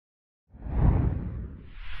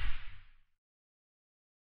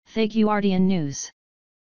Thaguardian News.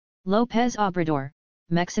 López Obrador,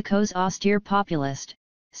 Mexico's austere populist,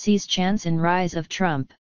 sees chance in rise of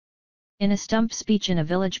Trump. In a stump speech in a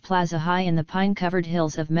village plaza high in the pine-covered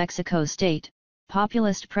hills of Mexico State,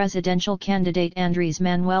 populist presidential candidate Andrés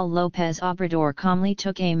Manuel López Obrador calmly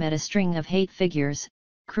took aim at a string of hate figures,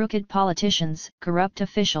 crooked politicians, corrupt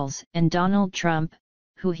officials, and Donald Trump,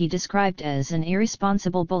 who he described as an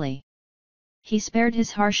irresponsible bully. He spared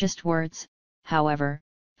his harshest words, however,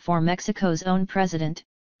 for Mexico's own president,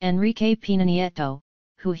 Enrique Peña Nieto,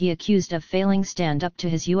 who he accused of failing stand up to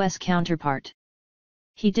his U.S. counterpart.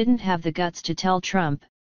 He didn't have the guts to tell Trump,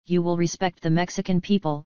 "You will respect the Mexican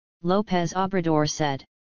people," López Obrador said.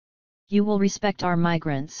 "You will respect our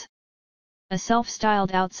migrants." A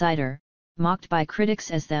self-styled outsider, mocked by critics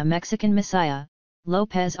as the Mexican Messiah,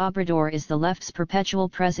 López Obrador is the left's perpetual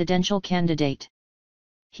presidential candidate.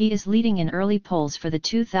 He is leading in early polls for the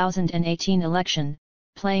 2018 election,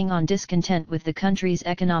 playing on discontent with the country's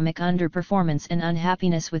economic underperformance and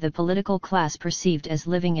unhappiness with a political class perceived as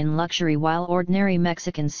living in luxury while ordinary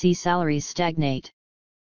Mexicans see salaries stagnate.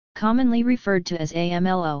 Commonly referred to as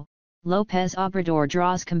AMLO, López Obrador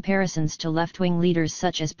draws comparisons to left-wing leaders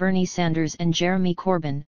such as Bernie Sanders and Jeremy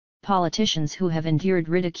Corbyn, politicians who have endured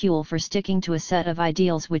ridicule for sticking to a set of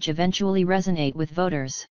ideals which eventually resonate with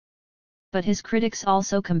voters. But his critics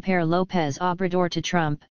also compare López Obrador to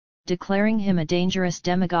Trump, declaring him a dangerous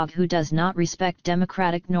demagogue who does not respect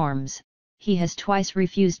democratic norms. He has twice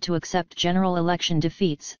refused to accept general election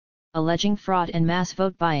defeats, alleging fraud and mass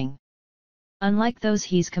vote buying. Unlike those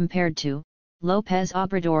he's compared to, López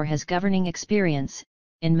Obrador has governing experience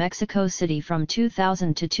in Mexico City from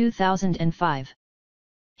 2000 to 2005.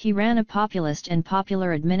 He ran a populist and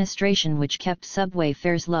popular administration which kept subway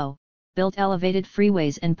fares low, built elevated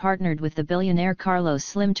freeways and partnered with the billionaire Carlos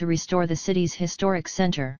Slim to restore the city's historic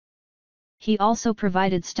center. He also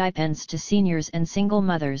provided stipends to seniors and single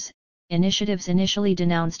mothers, initiatives initially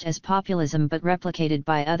denounced as populism but replicated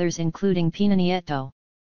by others including Peña Nieto.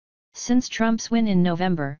 Since Trump's win in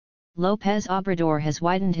November, López Obrador has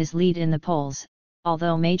widened his lead in the polls,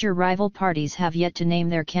 although major rival parties have yet to name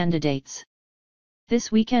their candidates.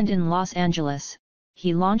 This weekend in Los Angeles,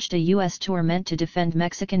 he launched a U.S. tour meant to defend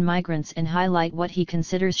Mexican migrants and highlight what he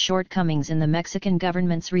considers shortcomings in the Mexican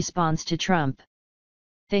government's response to Trump.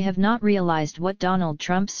 "They have not realized what Donald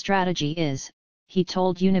Trump's strategy is," he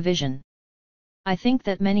told Univision. "I think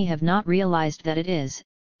that many have not realized that it is,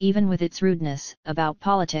 even with its rudeness, about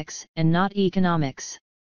politics and not economics."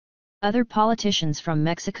 Other politicians from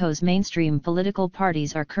Mexico's mainstream political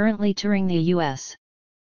parties are currently touring the U.S.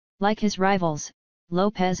 Like his rivals,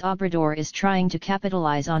 López Obrador is trying to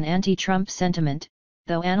capitalize on anti-Trump sentiment,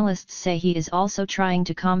 though analysts say he is also trying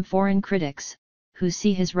to calm foreign critics, who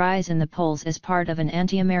see his rise in the polls as part of an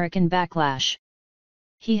anti-American backlash.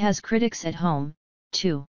 He has critics at home,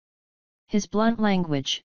 too. His blunt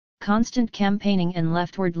language, constant campaigning and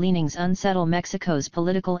leftward leanings unsettle Mexico's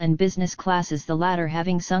political and business classes, the latter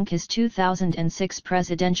having sunk his 2006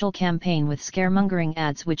 presidential campaign with scaremongering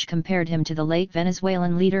ads which compared him to the late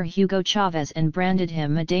Venezuelan leader Hugo Chavez and branded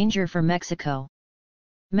him a danger for Mexico.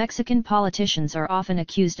 Mexican politicians are often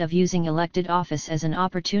accused of using elected office as an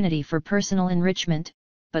opportunity for personal enrichment,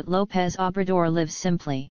 but López Obrador lives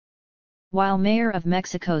simply. While mayor of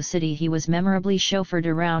Mexico City, he was memorably chauffeured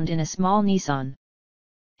around in a small Nissan.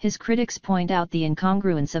 His critics point out the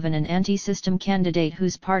incongruence of an anti-system candidate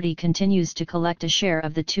whose party continues to collect a share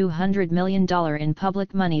of the $200 million in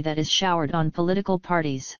public money that is showered on political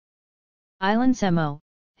parties. Ilan Semo,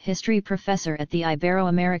 history professor at the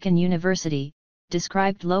Ibero-American University,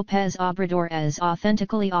 described López Obrador as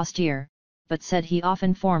authentically austere, but said he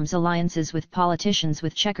often forms alliances with politicians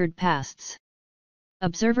with checkered pasts.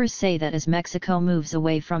 Observers say that as Mexico moves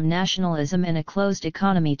away from nationalism and a closed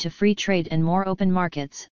economy to free trade and more open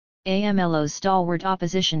markets, AMLO's stalwart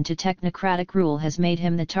opposition to technocratic rule has made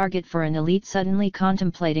him the target for an elite suddenly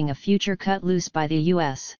contemplating a future cut loose by the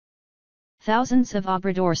U.S. Thousands of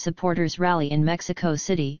Obrador supporters rally in Mexico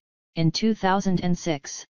City, in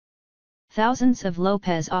 2006. Thousands of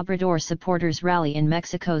López Obrador supporters rally in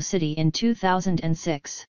Mexico City in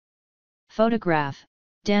 2006. Photograph,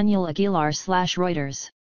 Daniel Aguilar/Reuters.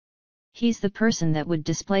 He's the person that would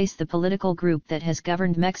displace the political group that has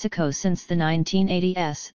governed Mexico since the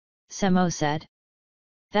 1980s, Semo said.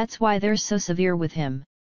 That's why they're so severe with him.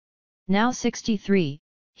 Now 63,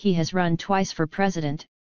 he has run twice for president,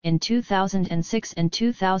 in 2006 and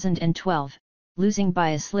 2012, losing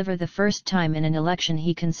by a sliver the first time in an election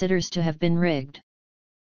he considers to have been rigged.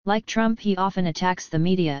 Like Trump, he often attacks the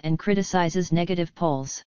media and criticizes negative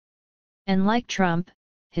polls. And like Trump,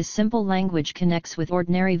 his simple language connects with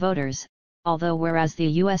ordinary voters, although whereas the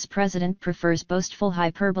US president prefers boastful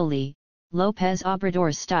hyperbole, López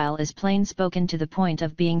Obrador's style is plain-spoken to the point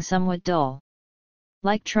of being somewhat dull.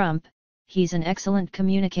 Like Trump, he's an excellent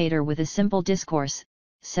communicator with a simple discourse,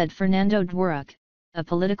 said Fernando Dworak, a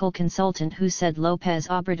political consultant who said López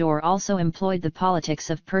Obrador also employed the politics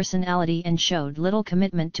of personality and showed little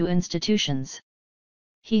commitment to institutions.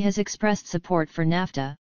 He has expressed support for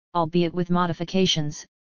NAFTA, albeit with modifications,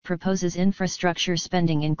 proposes infrastructure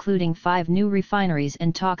spending including 5 new refineries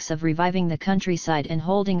and talks of reviving the countryside and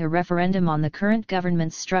holding a referendum on the current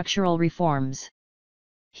government's structural reforms.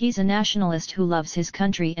 He's a nationalist who loves his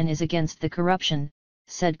country and is against the corruption,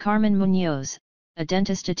 said Carmen Muñoz, a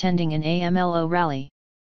dentist attending an AMLO rally.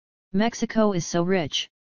 Mexico is so rich,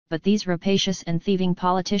 but these rapacious and thieving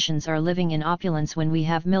politicians are living in opulence when we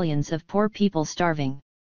have millions of poor people starving.